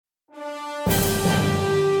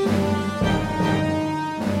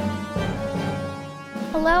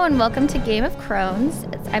Hello and welcome to Game of Crones.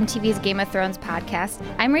 It's MTV's Game of Thrones podcast.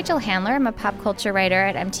 I'm Rachel Handler. I'm a pop culture writer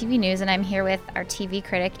at MTV News, and I'm here with our TV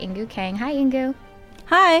critic, Inkoo Kang. Hi, Inkoo.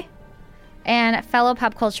 Hi. And fellow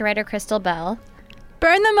pop culture writer, Crystal Bell.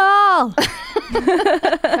 Burn them all!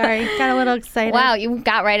 Sorry, got a little excited. Wow, you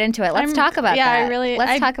got right into it. Let's talk about that.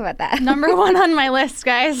 Let's talk about that. Number one on my list,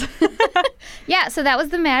 guys. Yeah, so that was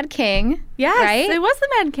the Mad King. Yes, right? It was the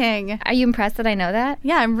Mad King. Are you impressed that I know that?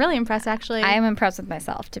 Yeah, I'm really impressed, actually. I am impressed with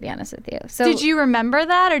myself, to be honest with you. So, did you remember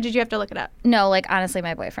that, or did you have to look it up? No, like, honestly,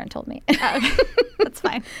 my boyfriend told me. Oh, okay. That's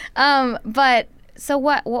fine. But... So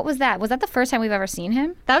what was that? Was that the first time we've ever seen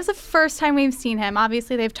him? That was the first time we've seen him.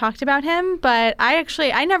 Obviously, they've talked about him, but I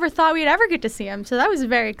never thought we'd ever get to see him. So that was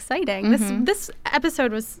very exciting. Mm-hmm. This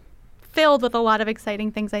episode was filled with a lot of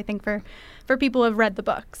exciting things, I think, for people who have read the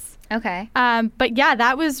books. Okay. But yeah,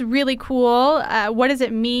 that was really cool. What does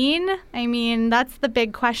it mean? I mean, that's the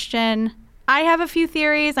big question. I have a few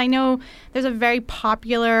theories. I know there's a very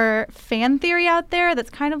popular fan theory out there that's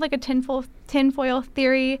kind of like a tinfoil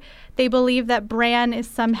theory. They believe that Bran is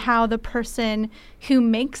somehow the person who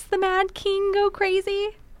makes the Mad King go crazy.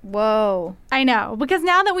 Whoa. I know, because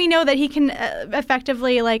now that we know that he can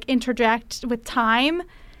effectively like interject with time,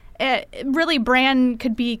 really Bran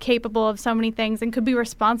could be capable of so many things and could be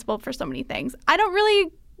responsible for so many things. I don't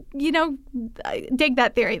really, dig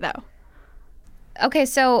that theory though. Okay,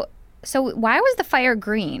 so why was the fire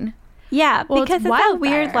green? Yeah, because it's that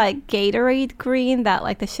weird like Gatorade green that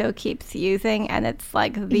like the show keeps using, and it's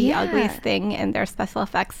like the ugliest thing in their special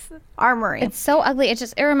effects armory. It's so ugly.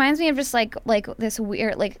 It reminds me of just like this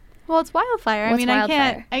weird like. Well, it's wildfire. What's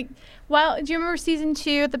wildfire? I can't. Well, do you remember season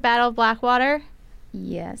 2, the Battle of Blackwater?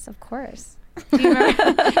 Yes, of course. Do you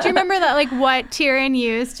remember that like what Tyrion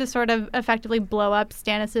used to sort of effectively blow up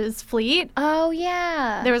Stannis' fleet? Oh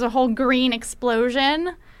yeah. There was a whole green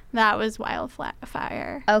explosion. That was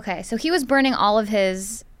wildfire. Okay, so he was burning all of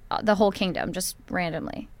the whole kingdom, just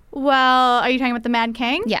randomly. Well, are you talking about the Mad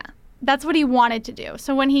King? Yeah. That's what he wanted to do.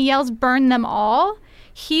 So when he yells, burn them all,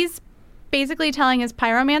 he's basically telling his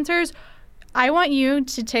pyromancers, I want you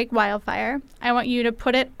to take wildfire. I want you to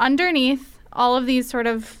put it underneath all of these sort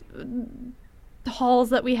of halls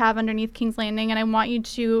that we have underneath King's Landing, and I want you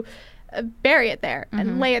to bury it there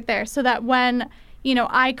and lay it there so that when...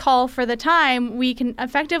 I call for the time, we can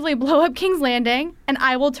effectively blow up King's Landing, and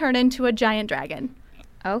I will turn into a giant dragon.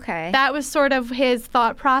 Okay. That was sort of his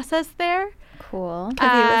thought process there. Cool.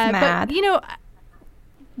 Because he was mad. But,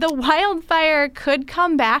 the wildfire could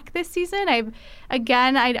come back this season.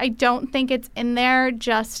 I don't think it's in there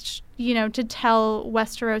just, to tell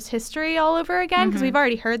Westeros history all over again, because we've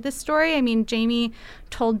already heard this story. I mean, Jaime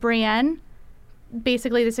told Brienne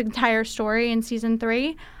basically this entire story in season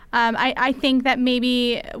 3. I think that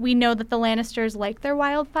maybe we know that the Lannisters like their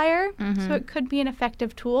wildfire, so it could be an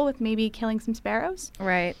effective tool with maybe killing some sparrows.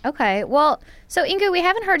 Right. Okay. Well, so Inkoo, we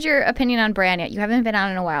haven't heard your opinion on Bran yet. You haven't been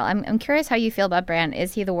on in a while. I'm curious how you feel about Bran.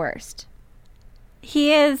 Is he the worst?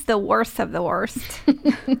 He is the worst of the worst.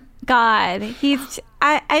 God,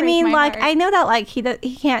 I mean, like, heart. I know that, like, he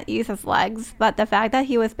can't use his legs, but the fact that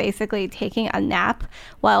he was basically taking a nap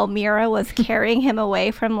while Mira was carrying him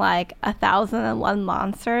away from, like, 1,001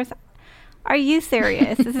 monsters. Are you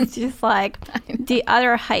serious? This is just, like, the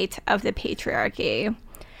other height of the patriarchy.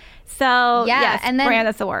 So, yes, and then, Bran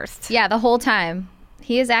is the worst. Yeah, the whole time.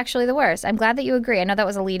 He is actually the worst. I'm glad that you agree. I know that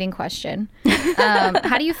was a leading question.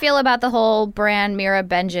 How do you feel about the whole Bran, Mira,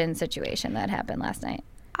 Benjen situation that happened last night?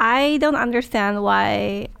 I don't understand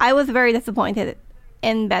why. I was very disappointed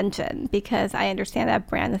in Benjen because I understand that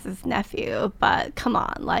Bran is his nephew, but come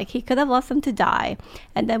on, like, he could have left him to die,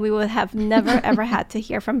 and then we would have never ever had to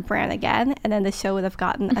hear from Bran again, and then the show would have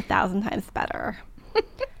gotten 1,000 times better.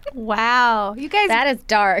 Wow. You guys, that is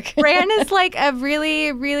dark. Bran is like a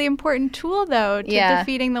really, really important tool, though, to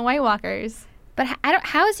defeating the White Walkers. But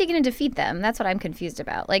how is he going to defeat them? That's what I'm confused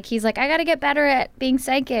about. Like, he's like, I got to get better at being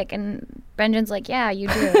psychic. And Benjen's like, yeah, you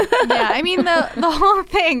do. Yeah, I mean, the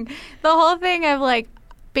whole thing of, like,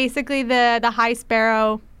 basically the High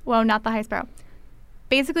Sparrow, well, not the High Sparrow.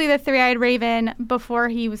 Basically, the Three-Eyed Raven, before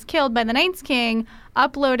he was killed by the Night's King,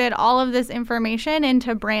 uploaded all of this information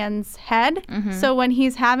into Bran's head. So when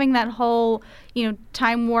he's having that whole,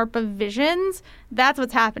 time warp of visions, that's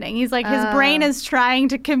what's happening. He's like, his brain is trying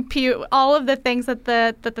to compute all of the things that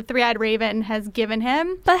the Three-Eyed Raven has given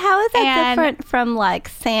him. But how is that different from, like,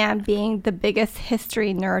 Sam being the biggest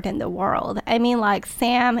history nerd in the world? I mean, like,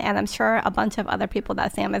 Sam, and I'm sure a bunch of other people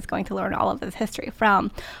that Sam is going to learn all of this history from,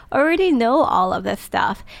 already know all of this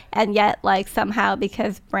stuff. And yet, like, somehow,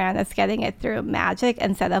 because Bran is getting it through magic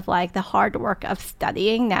instead of, like, the hard work of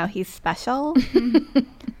studying, now he's special.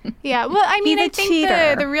 Yeah, well, I mean, I think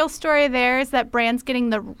cheater. the real story there is that Bran's getting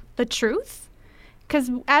the truth. Because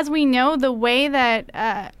as we know, the way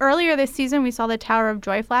that earlier this season we saw the Tower of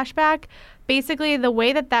Joy flashback, basically the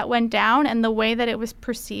way that went down and the way that it was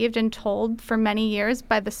perceived and told for many years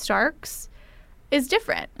by the Starks is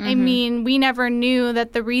different. I mean, we never knew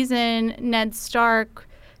that the reason Ned Stark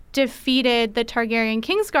defeated the Targaryen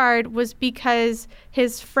Kingsguard was because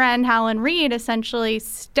his friend Hallan Reed essentially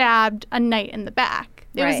stabbed a knight in the back.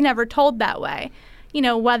 It was never told that way. You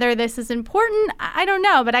know, whether this is important, I don't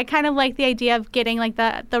know, but I kind of like the idea of getting like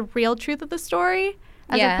the real truth of the story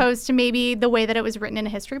as opposed to maybe the way that it was written in a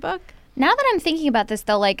history book. Now that I'm thinking about this,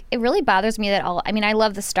 though, like, it really bothers me that I mean, I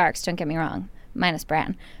love the Starks, don't get me wrong, minus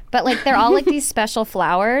Bran. But, like, they're all, like, these special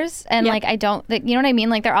flowers. And, like, you know what I mean?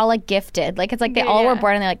 Like, they're all, like, gifted. Like, it's like they all were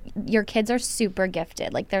born and they're like, your kids are super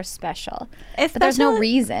gifted. Like, they're special. But there's no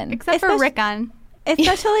reason. Except for Rickon.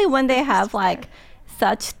 Especially when they have, like,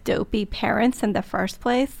 such dopey parents in the first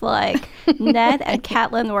place. Like, Ned and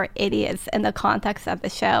Catelyn were idiots in the context of the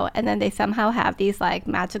show. And then they somehow have these, like,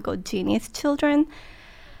 magical genius children.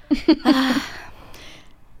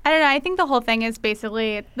 I don't know. I think the whole thing is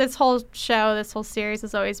basically this whole show, this whole series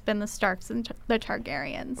has always been the Starks and the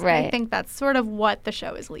Targaryens. Right. I think that's sort of what the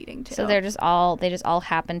show is leading to. So they just all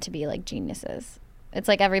happen to be like geniuses. It's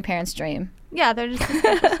like every parent's dream. Yeah, they're just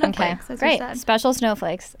special snowflakes, as great. you said. Special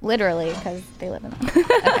snowflakes, literally, because they live in them.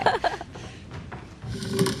 Okay.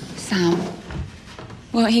 Sam,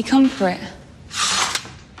 won't he come for it?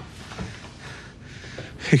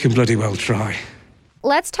 He can bloody well try.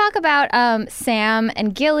 Let's talk about Sam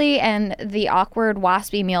and Gilly and the awkward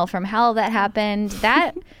waspy meal from hell that happened.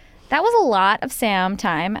 That was a lot of Sam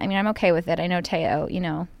time. I mean, I'm okay with it. I know Teo, you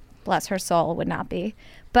know, bless her soul, would not be.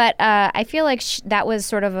 But I feel like that was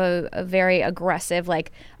sort of a very aggressive,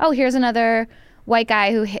 like, oh, here's another white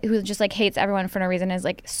guy who just, like, hates everyone for no reason, is,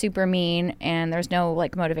 like, super mean, and there's no,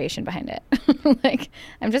 like, motivation behind it. Like,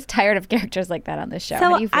 I'm just tired of characters like that on this show.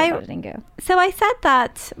 How do you feel about it, Inkoo? So I said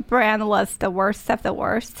that Bran was the worst of the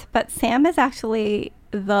worst, but Sam is actually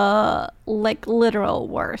the, like, literal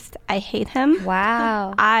worst. I hate him.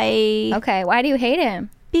 Wow. Okay, why do you hate him?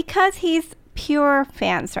 Because he's pure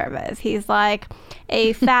fan service. He's like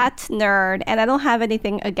a fat nerd, and I don't have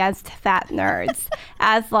anything against fat nerds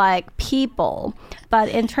as like people, but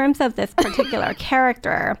in terms of this particular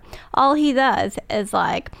character, all he does is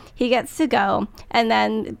like he gets to go and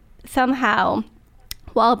then somehow,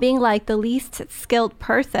 while being like the least skilled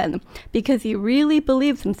person, because he really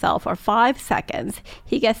believes himself for 5 seconds,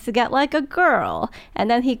 he gets to get like a girl, and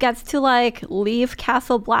then he gets to like leave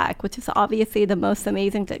Castle Black, which is obviously the most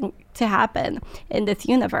amazing thing to happen in this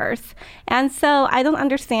universe. And so I don't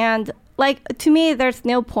understand, like, to me, there's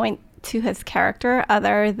no point to his character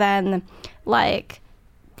other than like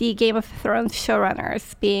the Game of Thrones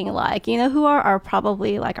showrunners being like, you know, who are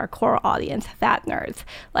probably like our core audience, fat nerds.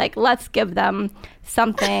 Like, let's give them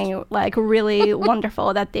something like really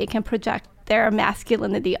wonderful that they can project their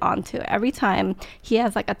masculinity onto. Every time he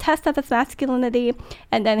has like a test of his masculinity,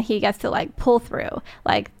 and then he gets to like pull through.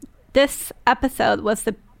 Like, this episode was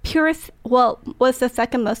the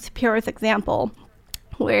second most purest example,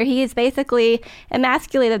 where he is basically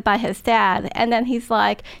emasculated by his dad, and then he's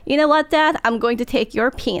like, you know what, Dad, I'm going to take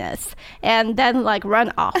your penis, and then like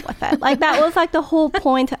run off with it. Like, that was like the whole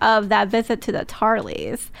point of that visit to the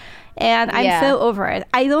Tarleys, and I'm so over it.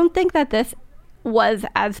 I don't think that this was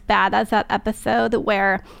as bad as that episode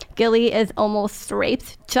where Gilly is almost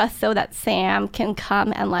raped just so that Sam can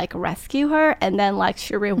come and like rescue her, and then like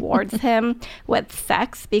she rewards him with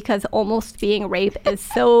sex, because almost being raped is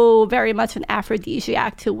so very much an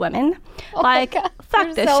aphrodisiac to women. Like,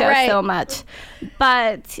 fuck this show so much.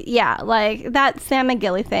 But yeah, like that Sam and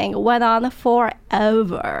Gilly thing went on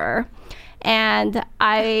forever. And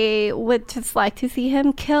I would just like to see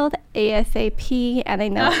him killed ASAP, and I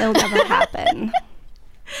know it'll never happen.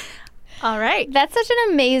 All right. That's such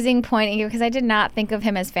an amazing point, Inkoo, because I did not think of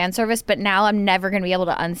him as fan service, but now I'm never going to be able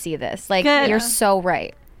to unsee this. Like, Good. You're so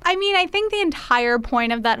right. I mean, I think the entire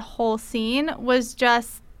point of that whole scene was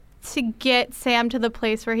just to get Sam to the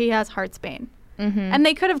place where he has Heartsbane. Mm-hmm. And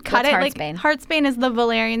they could have cut it. Heartsbane? Like, Heartsbane is the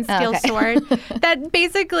Valyrian steel sword that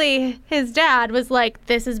basically his dad was like,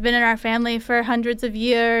 this has been in our family for hundreds of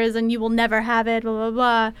years and you will never have it, blah, blah,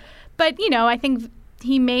 blah. But, you know, I think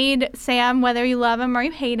he made Sam, whether you love him or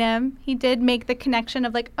you hate him, he did make the connection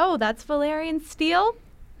of like, oh, that's Valyrian steel?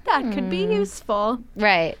 That could be useful.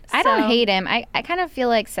 Right. I don't hate him. I kind of feel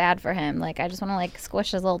like sad for him. Like, I just want to like squish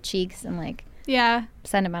his little cheeks and like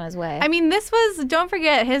send him on his way. I mean, this was, don't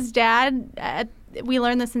forget, his dad, we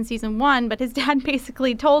learned this in season 1, but his dad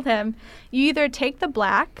basically told him, you either take the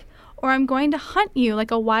black or I'm going to hunt you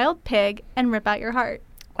like a wild pig and rip out your heart.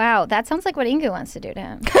 Wow, that sounds like what Inkoo wants to do to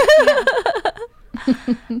him.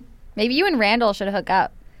 Maybe you and Randall should hook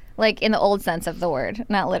up, like in the old sense of the word,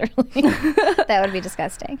 not literally. That would be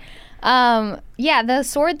disgusting. Yeah, the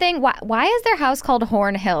sword thing. Why is their house called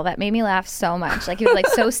Horn Hill? That made me laugh so much. Like he was like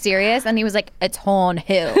so serious, and he was like, "It's Horn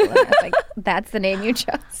Hill." And I was like, "That's the name you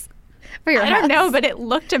chose for your house." I don't know, but it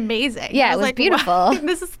looked amazing. Yeah, it was like, beautiful. wow,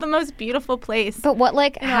 this is the most beautiful place. But what,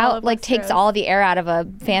 like, how, like, takes Westeros. all the air out of a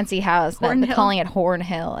fancy house? Horn Hill. Calling it Horn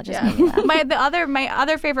Hill. It just made me laugh. my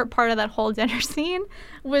other favorite part of that whole dinner scene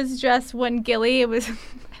was just when Gilly. It was,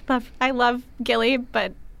 I love Gilly,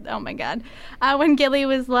 but oh my god, when Gilly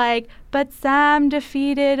was like, "But Sam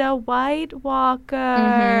defeated a White Walker.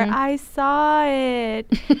 I saw it,"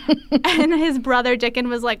 and his brother Dickon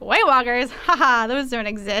was like, "White Walkers, haha, those don't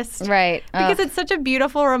exist." Right. Because it's such a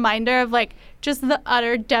beautiful reminder of like just the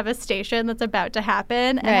utter devastation that's about to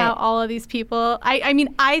happen and how all of these people. I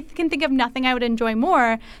mean, I can think of nothing I would enjoy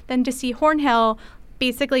more than to see Hornhill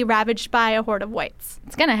basically ravaged by a horde of whites.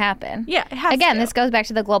 It's going to happen. Yeah, it has Again, to. this goes back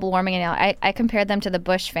to the global warming analogy. I compared them to the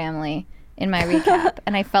Bush family in my recap,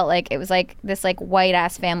 and I felt like it was like this like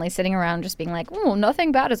white-ass family sitting around just being like, "Oh,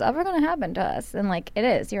 nothing bad is ever going to happen to us." And like, it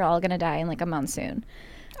is. You're all going to die in like a monsoon.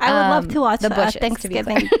 I would love to watch the a Bushes, to be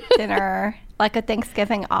Thanksgiving dinner, like a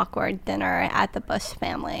Thanksgiving awkward dinner at the Bush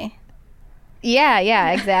family. Yeah,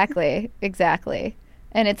 exactly. Exactly.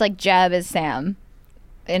 And it's like Jeb is Sam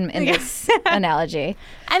in this analogy.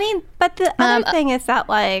 I mean, but the other thing is that,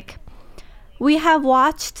 like, we have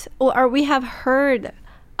watched or we have heard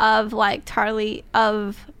of, like,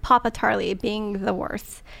 Papa Tarly being the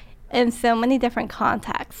worst in so many different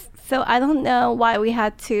contexts. So I don't know why we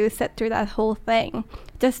had to sit through that whole thing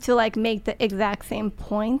just to, like, make the exact same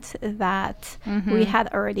point that we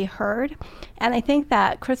had already heard. And I think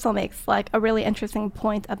that Crystal makes, like, a really interesting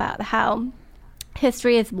point about how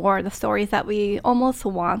history is more the stories that we almost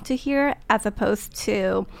want to hear as opposed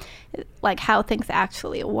to like how things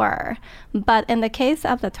actually were. But in the case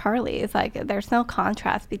of the Tarleys, like there's no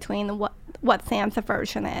contrast between what Sam's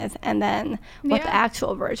version is and then what the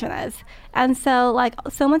actual version is. And so like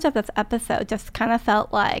so much of this episode just kind of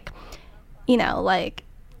felt like, you know, like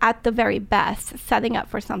at the very best setting up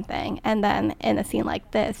for something, and then in a scene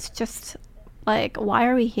like this just like, why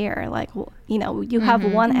are we here? Like, you know, you have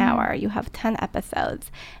 1 hour, you have 10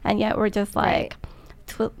 episodes, and yet we're just like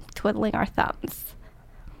twiddling our thumbs.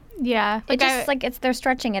 Yeah. It just they're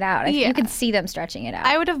stretching it out. You can see them stretching it out.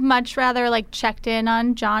 I would have much rather like checked in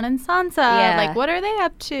on Jon and Sansa. Yeah. Like, what are they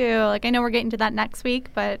up to? Like, I know we're getting to that next week,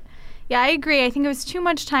 but yeah, I agree. I think it was too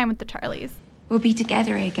much time with the Tarleys. We'll be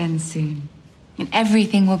together again soon. And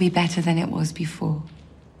everything will be better than it was before.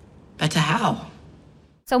 Better how?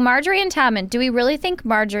 So Marjorie and Tommen, do we really think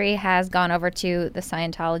Marjorie has gone over to the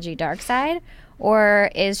Scientology dark side? Or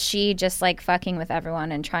is she just like fucking with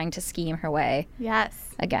everyone and trying to scheme her way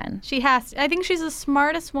again? She has to. I think she's the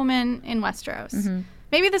smartest woman in Westeros.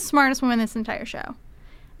 Maybe the smartest woman in this entire show.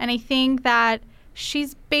 And I think that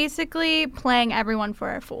she's basically playing everyone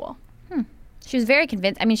for a fool. She was very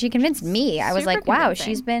convinced. I mean, she convinced me. I was Super like, wow, convincing.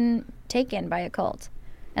 she's been taken by a cult.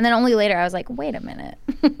 And then only later I was like, wait a minute.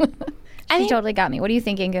 She totally got me. What do you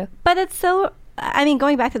think, Inkoo? But it's so, I mean,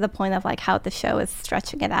 going back to the point of like how the show is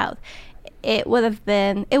stretching it out, it would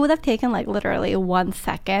have taken like literally 1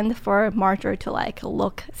 second for Marjorie to like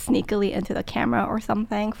look sneakily into the camera or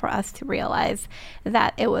something for us to realize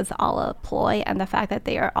that it was all a ploy, and the fact that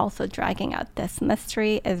they are also dragging out this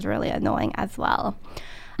mystery is really annoying as well.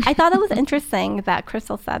 I thought it was interesting that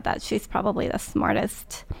Crystal said that she's probably the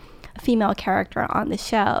smartest female character on the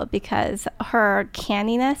show because her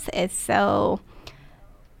canniness is so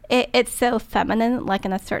it's so feminine, like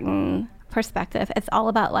in a certain perspective. It's all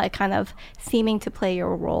about like kind of seeming to play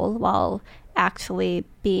your role while actually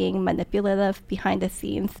being manipulative behind the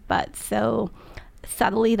scenes, but so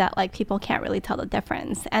subtly that like people can't really tell the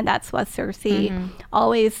difference. And that's what Cersei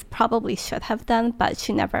always probably should have done, but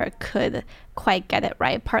she never could quite get it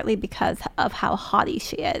right, partly because of how haughty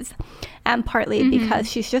she is and partly because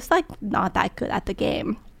she's just like not that good at the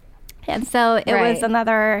game. And so it was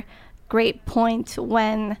another great point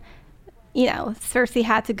when, you know, Cersei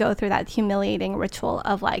had to go through that humiliating ritual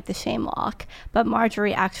of like the shame walk, but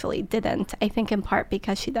Marjorie actually didn't, I think in part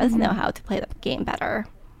because she does know how to play the game better.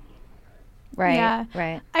 Right. Yeah.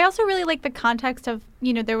 Right. I also really like the context of,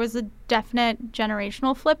 you know, there was a definite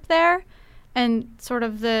generational flip there, and sort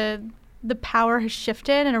of the power has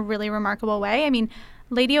shifted in a really remarkable way. I mean,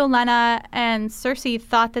 Lady Olenna and Cersei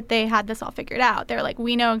thought that they had this all figured out. They're like,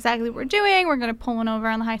 we know exactly what we're doing. We're going to pull one over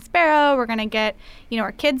on the High Sparrow. We're going to get, you know,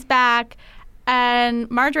 our kids back. And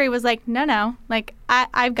Marjorie was like, no, like,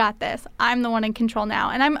 I've got this. I'm the one in control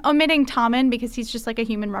now. And I'm omitting Tommen because he's just like a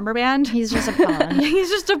human rubber band. He's just a pawn. He's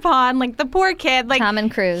just a pawn. Like, the poor kid. Like, Tom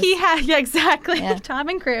and Cruise. Yeah, exactly. Yeah. Tom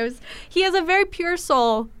and Cruise. He has a very pure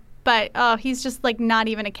soul, but he's just, like, not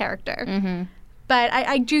even a character. Mm-hmm. But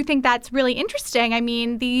I do think that's really interesting. I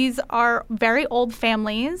mean, these are very old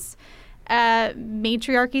families,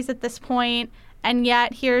 matriarchies at this point. And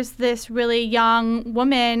yet here's this really young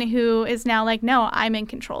woman who is now like, no, I'm in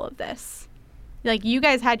control of this. Like, you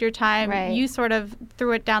guys had your time. Right. You sort of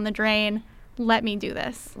threw it down the drain. Let me do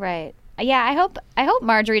this. Right. Yeah, I hope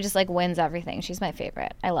Marjorie just, like, wins everything. She's my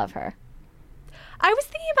favorite. I love her. I was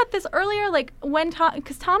thinking about this earlier, like, when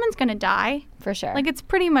because Tommen's going to die. For sure. Like, it's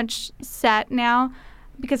pretty much set now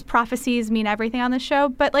because prophecies mean everything on the show.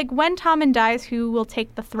 But, like, when Tommen dies, who will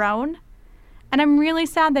take the throne? And I'm really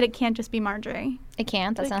sad that it can't just be Marjorie. It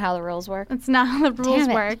can't? That's not how the rules work? It's not how the rules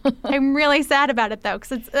work. I'm really sad about it, though,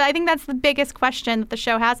 because I think that's the biggest question that the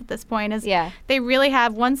show has at this point is they really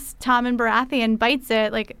have, once Tommen Baratheon bites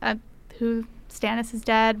it, like, who... Stannis is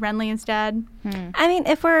dead, Renly is dead. I mean,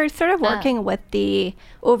 if we're sort of working with the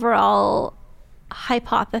overall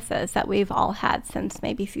hypothesis that we've all had since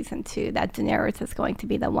maybe season 2, that Daenerys is going to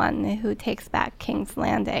be the one who takes back King's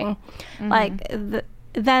Landing,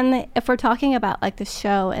 then if we're talking about, like, the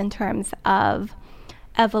show in terms of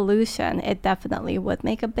evolution, it definitely would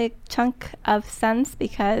make a big chunk of sense,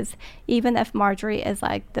 because even if Marjorie is,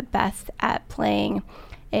 like, the best at playing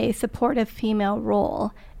a supportive female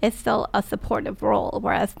role, it's still a supportive role,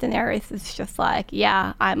 whereas Daenerys is just like,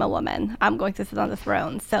 yeah, I'm a woman. I'm going to sit on the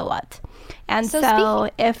throne. So what? And so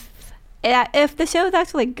if the show is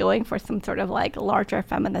actually going for some sort of, like, larger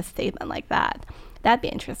feminist statement like that, that'd be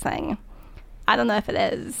interesting. I don't know if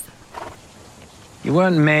it is. You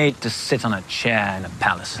weren't made to sit on a chair in a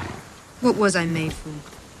palace. What was I made for?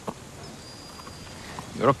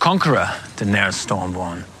 You're a conqueror, Daenerys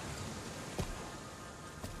Stormborn.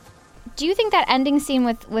 Do you think that ending scene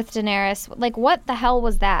with Daenerys, like, what the hell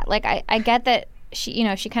was that? Like, I get that she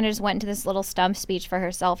kind of just went into this little stump speech for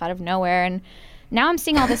herself out of nowhere, and now I'm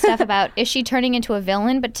seeing all this stuff about, is she turning into a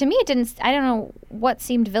villain? But to me, it didn't, I don't know what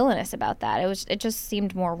seemed villainous about that. It just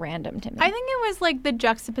seemed more random to me. I think it was, like, the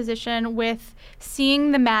juxtaposition with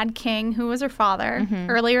seeing the Mad King, who was her father,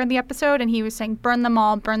 earlier in the episode, and he was saying, burn them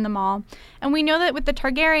all, burn them all. And we know that with the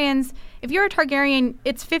Targaryens, if you're a Targaryen,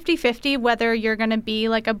 it's 50-50 whether you're going to be,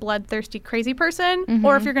 like, a bloodthirsty crazy person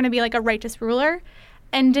or if you're going to be, like, a righteous ruler.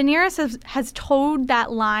 And Daenerys has towed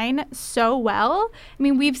that line so well. I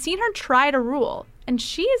mean, we've seen her try to rule, and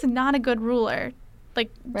she is not a good ruler.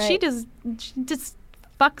 Like, she just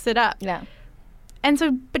fucks it up. Yeah. And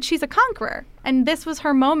so, but she's a conqueror. And this was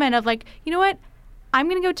her moment of, like, you know what? I'm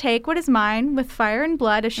going to go take what is mine with fire and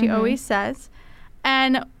blood, as she always says.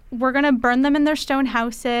 And we're going to burn them in their stone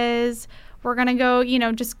houses. We're going to go,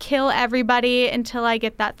 just kill everybody until I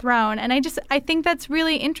get that throne. And I think that's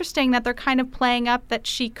really interesting that they're kind of playing up that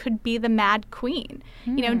she could be the Mad Queen.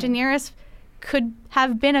 Daenerys could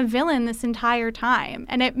have been a villain this entire time.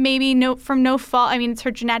 And it may be from no fault. I mean, it's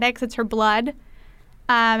her genetics, it's her blood.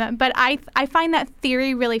 But I find that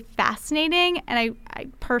theory really fascinating, and I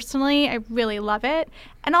personally really love it.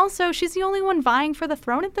 And also, she's the only one vying for the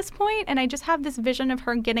throne at this point, and I just have this vision of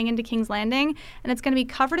her getting into King's Landing, and it's going to be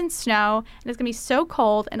covered in snow, and it's going to be so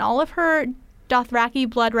cold, and all of her Dothraki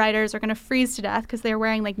blood riders are going to freeze to death because they're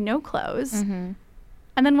wearing, like, no clothes. And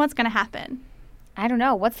then what's going to happen? I don't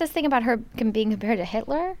know. What's this thing about her being compared to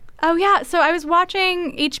Hitler? Oh, yeah. So I was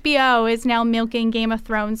watching, HBO is now milking Game of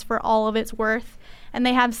Thrones for all of its worth. And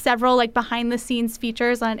they have several, like, behind-the-scenes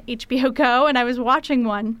features on HBO Go, and I was watching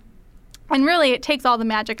one. And really, it takes all the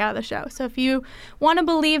magic out of the show. So if you want to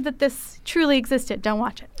believe that this truly existed, don't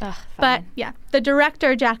watch it. Ugh, but, yeah, the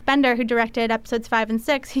director, Jack Bender, who directed episodes 5 and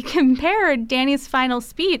 6, he compared Dany's final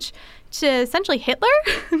speech to essentially Hitler.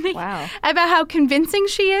 Wow. About how convincing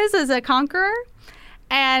she is as a conqueror.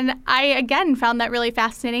 And I, again, found that really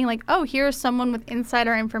fascinating. Like, oh, here's someone with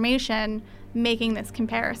insider information making this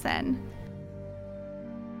comparison.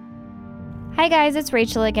 Hi guys, it's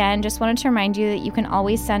Rachel again. Just wanted to remind you that you can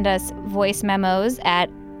always send us voice memos at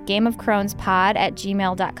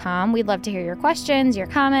gameofcronespod@gmail.com. We'd love to hear your questions, your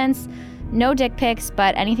comments. No dick pics,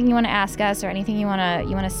 but anything you want to ask us or anything you want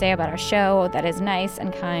to say about our show that is nice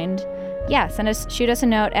and kind. Yeah, shoot us a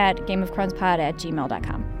note at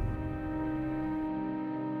gameofcronespod@gmail.com.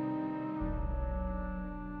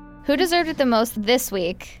 Who deserved it the most this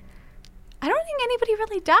week? I don't think anybody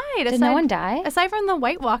really died. Did no one die? Aside from the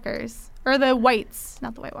White Walkers. Or the Whites,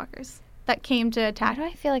 not the White Walkers, that came to attack. Why do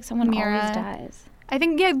I feel like someone always dies? I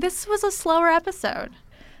think, this was a slower episode.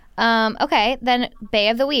 Okay, then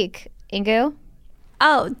Bae of the Week. Inkoo?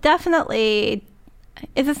 Oh, definitely.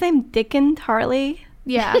 Is his name Dickon Tarley?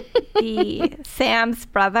 Yeah. The Sam's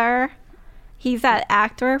brother. He's that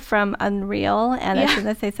actor from Unreal, and as soon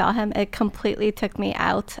as I saw him, it completely took me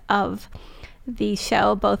out of the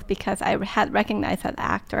show, both because I had recognized that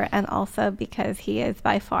actor and also because he is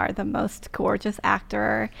by far the most gorgeous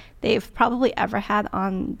actor they've probably ever had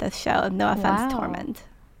on the show. No offense, Tormund.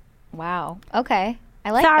 Wow. Okay.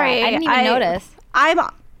 I like Sorry, that. I didn't even notice.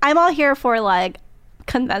 I'm all here for like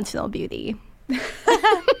conventional beauty.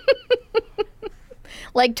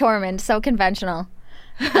 Like Tormund, so conventional.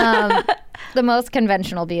 The most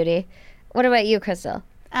conventional beauty. What about you, Crystal?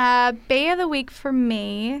 Bay of the week for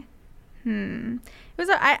me. It was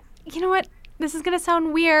you know what? This is going to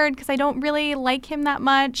sound weird because I don't really like him that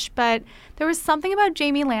much, but there was something about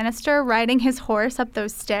Jaime Lannister riding his horse up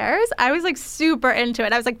those stairs. I was like super into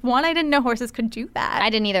it. I was like, one, I didn't know horses could do that.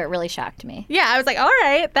 I didn't either. It really shocked me. Yeah, I was like, all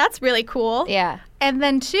right, that's really cool. Yeah. And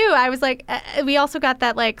then two, I was like, we also got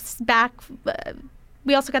that like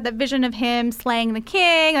we also got that vision of him slaying the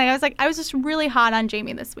king. Like I was just really hot on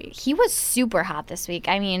Jaime this week. He was super hot this week.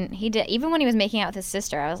 I mean, he did. Even when he was making out with his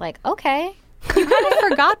sister, I was like, okay. You kind of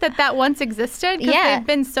forgot that once existed because they've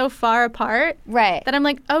been so far apart. Right. That I'm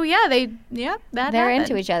like, oh yeah, they're happened.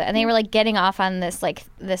 into each other, and they were like getting off on this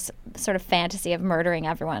sort of fantasy of murdering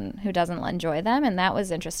everyone who doesn't enjoy them, and that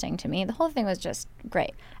was interesting to me. The whole thing was just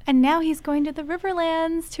great. And now he's going to the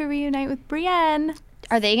Riverlands to reunite with Brienne.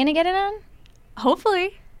 Are they going to get it on?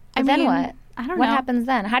 Hopefully. But then what? I don't know. What happens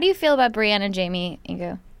then? How do you feel about Brienne and Jaime,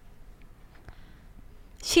 Inkoo?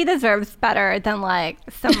 She deserves better than like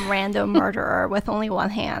some random murderer with only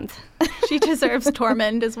one hand. She deserves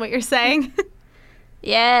Tormund, is what you're saying.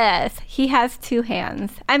 Yes, he has two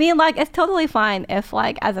hands. I mean, like, it's totally fine if,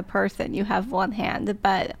 like, as a person you have one hand,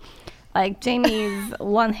 but, like, Jaime's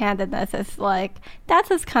one-handedness is, like, that's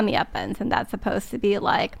his comeuppance, and that's supposed to be,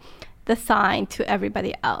 like, the sign to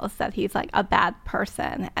everybody else that he's, like, a bad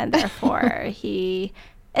person, and therefore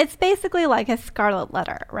it's basically like a scarlet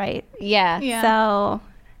letter, right? Yeah. So...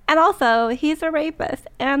 And also, he's a rapist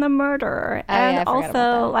and a murderer and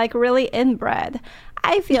also, like, really inbred.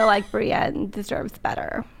 I feel like Brienne deserves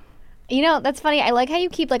better. You know, that's funny. I like how you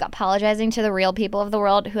keep, like, apologizing to the real people of the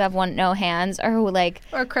world who have no hands or who, like,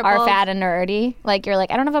 are fat and nerdy. Like, you're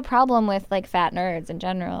like, I don't have a problem with, like, fat nerds in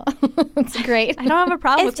general. It's great. I don't have a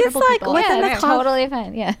problem with crippled people. It's just, like, within the totally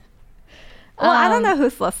fine. Yeah. Well, I don't know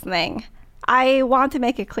who's listening. I want to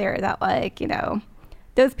make it clear that, like, you know...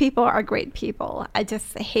 Those people are great people. I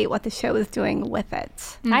just hate what the show is doing with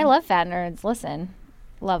it. I love fat nerds. Listen,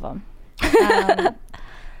 love them.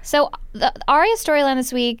 So the Arya storyline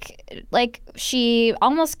this week, like she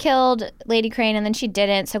almost killed Lady Crane and then she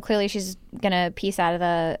didn't. So clearly she's gonna piece out of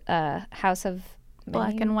the House of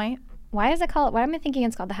Black and White. Why is it called? Why am I thinking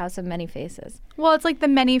it's called the House of Many Faces? Well, it's like the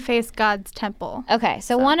many-faced God's temple. Okay,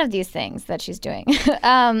 so one of these things that she's doing.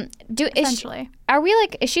 Essentially.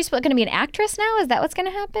 Is she going to be an actress now? Is that what's going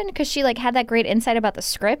to happen? Because she like had that great insight about the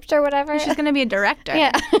script or whatever. She's going to be a director.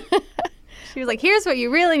 Yeah. She was like, here's what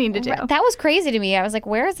you really need to do. That was crazy to me. I was like,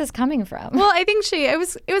 where is this coming from? Well, I think it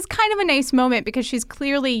was kind of a nice moment because she's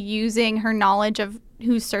clearly using her knowledge of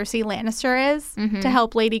who Cersei Lannister is to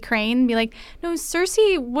help Lady Crane be like, no,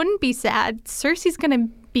 Cersei wouldn't be sad. Cersei's going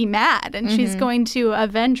to be mad and she's going to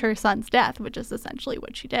avenge her son's death, which is essentially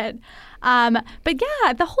what she did. But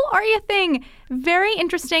yeah, the whole Arya thing, very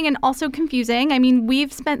interesting and also confusing. I mean,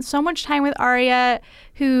 we've spent so much time with Arya,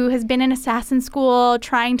 who has been in assassin school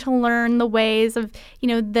trying to learn the ways of, you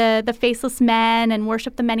know, the faceless men and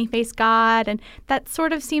worship the many-faced god. And that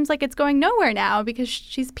sort of seems like it's going nowhere now because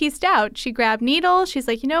she's pieced out. She grabbed needle. She's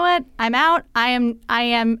like, you know what? I'm out. I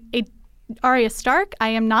am a Arya Stark. I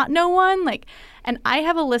am not no one. Like, and I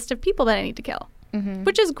have a list of people that I need to kill,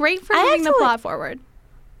 which is great for moving the plot forward.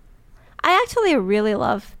 I actually really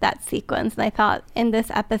love that sequence, and I thought in this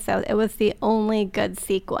episode it was the only good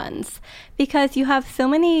sequence because you have so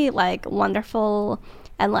many like wonderful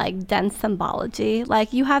and like dense symbology.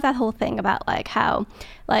 Like you have that whole thing about like how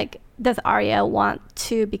like does Arya want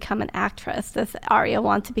to become an actress? Does Arya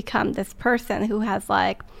want to become this person who has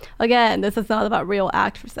like, again, this is not about real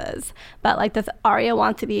actresses, but like does Arya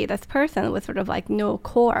want to be this person with sort of like no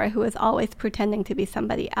core who is always pretending to be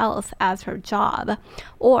somebody else as her job?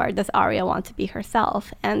 Or does Arya want to be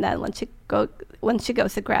herself? And then when she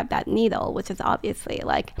goes to grab that needle, which is obviously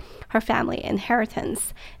like her family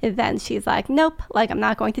inheritance, then she's like, nope, like I'm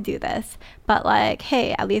not going to do this. But like,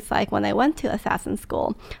 hey, at least like when I went to assassin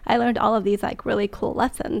school, I learned all of these like really cool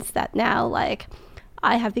lessons that now like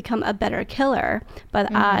I have become a better killer,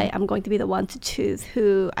 but I am going to be the one to choose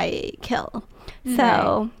who I kill.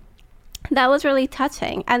 So That was really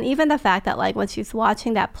touching. And even the fact that, like, when she's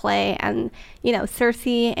watching that play and, you know,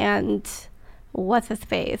 Cersei and what's his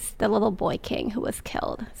face, the little boy king who was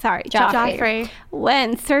killed. Sorry, Joffrey.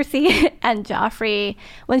 When Cersei and Joffrey,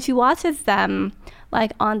 when she watches them,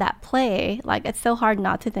 like, on that play, like, it's so hard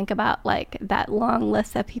not to think about, like, that long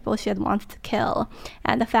list of people she had wanted to kill.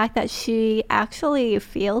 And the fact that she actually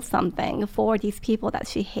feels something for these people that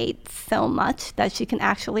she hates so much that she can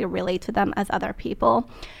actually relate to them as other people.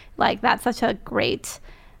 Like, that's such a great,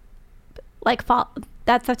 like,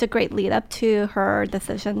 that's such a great lead up to her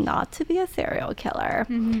decision not to be a serial killer.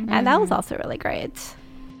 And that was also really great.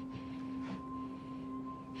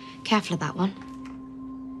 Careful of that one.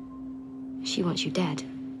 She wants you dead.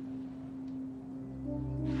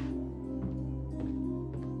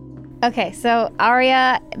 Okay, so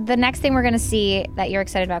Arya, the next thing we're going to see that you're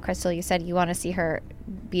excited about, Crystal, you said you want to see her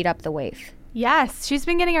beat up the waif. Yes, she's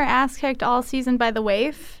been getting her ass kicked all season by the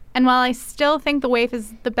waif. And while I still think the waif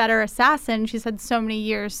is the better assassin, she's had so many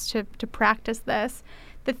years to practice this.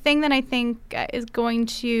 The thing that I think is going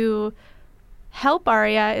to help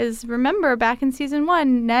Arya is, remember, back in season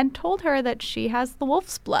 1, Ned told her that she has the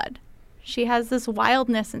wolf's blood. She has this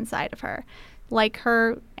wildness inside of her, like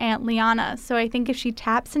her Aunt Lyanna. So I think if she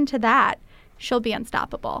taps into that, she'll be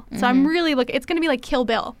unstoppable. So I'm really it's going to be like Kill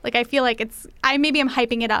Bill. Like, I feel like I'm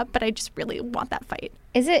hyping it up, but I just really want that fight.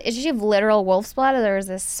 Does she have literal wolf's blood, or is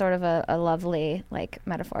this sort of a lovely, like,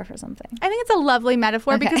 metaphor for something? I think it's a lovely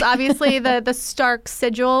metaphor because obviously the Stark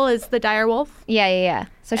sigil is the dire wolf. Yeah.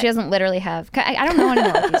 So she doesn't literally have... I don't know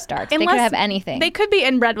anyone with these Starks. They could have anything. They could be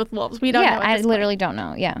inbred with wolves. We don't know. I literally don't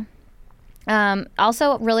know. Yeah.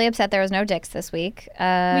 Also, really upset there was no dicks this week.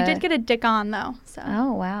 We did get a dick on, though. So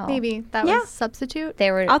oh, wow. Maybe that was substitute.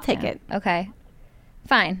 I'll take it. Okay.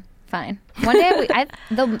 Fine. One day,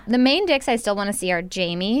 the main dicks I still want to see are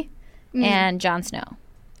Jaime and Jon Snow.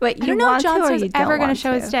 Wait, I don't know if Jon Snow's ever going to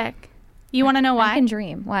show his dick. You want to know why? I can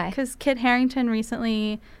dream. Why? Because Kit Harington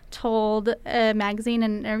recently told a magazine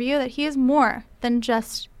in an interview that he is more than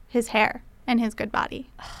just his hair and his good body.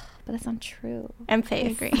 But that's not true. And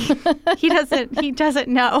face. I agree. He doesn't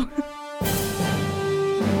know.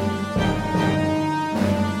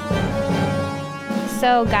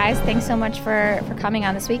 So, guys, thanks so much for coming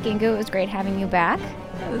on this week. Inkoo, it was great having you back.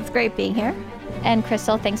 It was great being here. And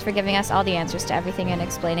Crystal, thanks for giving us all the answers to everything and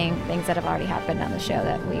explaining things that have already happened on the show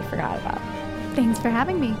that we forgot about. Thanks for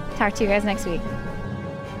having me. Talk to you guys next week.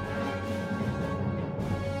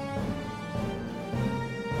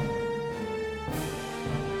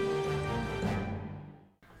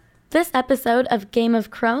 This episode of Game of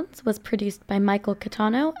Crones was produced by Michael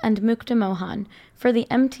Catano and Mukta Mohan for the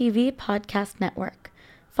MTV Podcast Network.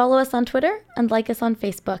 Follow us on Twitter and like us on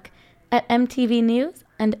Facebook at MTV News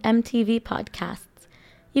and MTV Podcasts.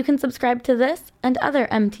 You can subscribe to this and other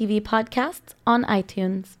MTV podcasts on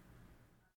iTunes.